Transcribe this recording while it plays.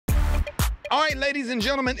All right, ladies and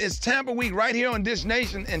gentlemen, it's Tampa Week right here on Dish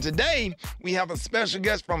Nation, and today we have a special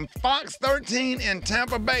guest from Fox 13 in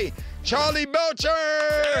Tampa Bay, Charley Belcher!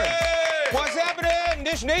 Hey! What's happening,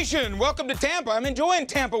 Dish Nation? Welcome to Tampa. I'm enjoying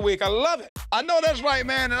Tampa Week. I love it. I know that's right,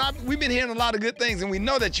 man, and we've been hearing a lot of good things, and we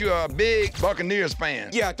know that you're a big Buccaneers fan.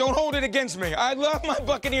 Yeah, don't hold it against me. I love my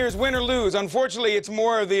Buccaneers, win or lose. Unfortunately, it's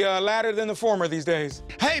more of the latter than the former these days.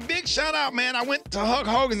 Hey, big shout out, man. I went to Hulk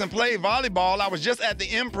Hogan's and played volleyball. I was just at the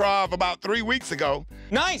Improv about 3 weeks ago.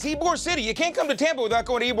 Nice, Ybor City. You can't come to Tampa without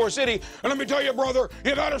going to Ybor City. And let me tell you, brother,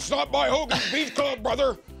 you gotta stop by Hogan's Beach Club,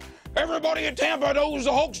 brother. Everybody in Tampa knows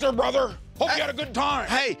the Hulkster, brother. Hope you had a good time.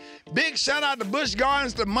 Hey, big shout out to Busch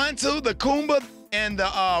Gardens, the Montu, the Kumba, and the,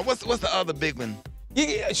 what's the other big one?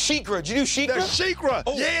 Shikra. Did you do Shikra? The Shikra.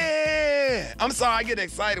 Oh. Yeah. I'm sorry, I get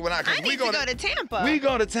excited when I need to go to Tampa. We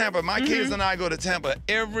go to Tampa. My kids and I go to Tampa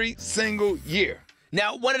every single year.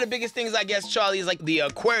 Now, one of the biggest things, I guess, Charlie, is like the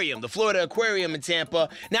aquarium, the Florida Aquarium in Tampa.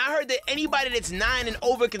 Now, I heard that anybody that's 9 and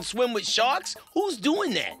over can swim with sharks. Who's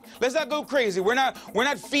doing that? Let's not go crazy. We're not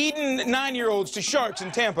feeding 9-year-olds to sharks in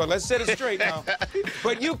Tampa. Let's set it straight now.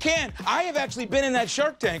 But you can. I have actually been in that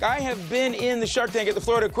shark tank. I have been in the shark tank at the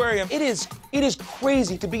Florida Aquarium. It is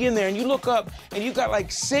crazy to be in there, and you look up, and you've got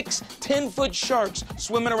like 6 10-foot sharks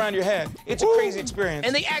swimming around your head. It's a crazy experience.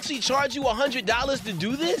 And they actually charge you $100 to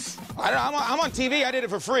do this? I don't know. I'm on TV. I did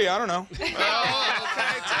it for free. I don't know. Oh,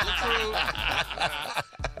 okay. Tell the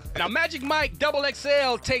truth. Now, Magic Mike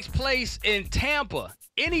XXL takes place in Tampa.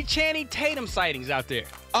 Any Channing Tatum sightings out there?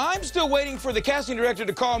 I'm still waiting for the casting director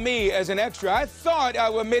to call me as an extra. I thought I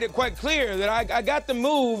would have made it quite clear that I got the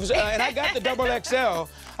moves and I got the XXL.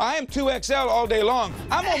 I am 2XL all day long.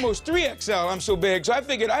 I'm almost 3XL. I'm so big. So I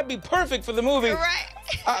figured I'd be perfect for the movie. Right.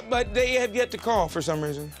 But they have yet to call for some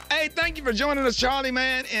reason. Hey, thank you for joining us, Charlie,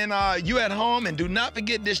 man. And you at home. And do not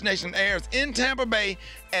forget, Dish Nation airs in Tampa Bay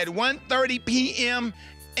at 1:30 p.m.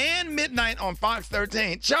 and midnight on Fox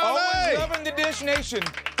 13. Charlie! Always loving the Dish Nation.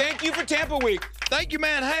 Thank you for Tampa Week. Thank you,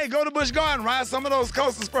 man. Hey, go to Busch Garden, ride some of those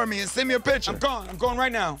coasters for me, and send me a picture. I'm going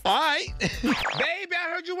right now. All right. Baby,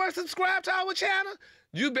 I heard you want to subscribe to our channel.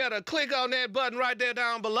 You better click on that button right there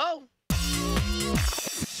down below.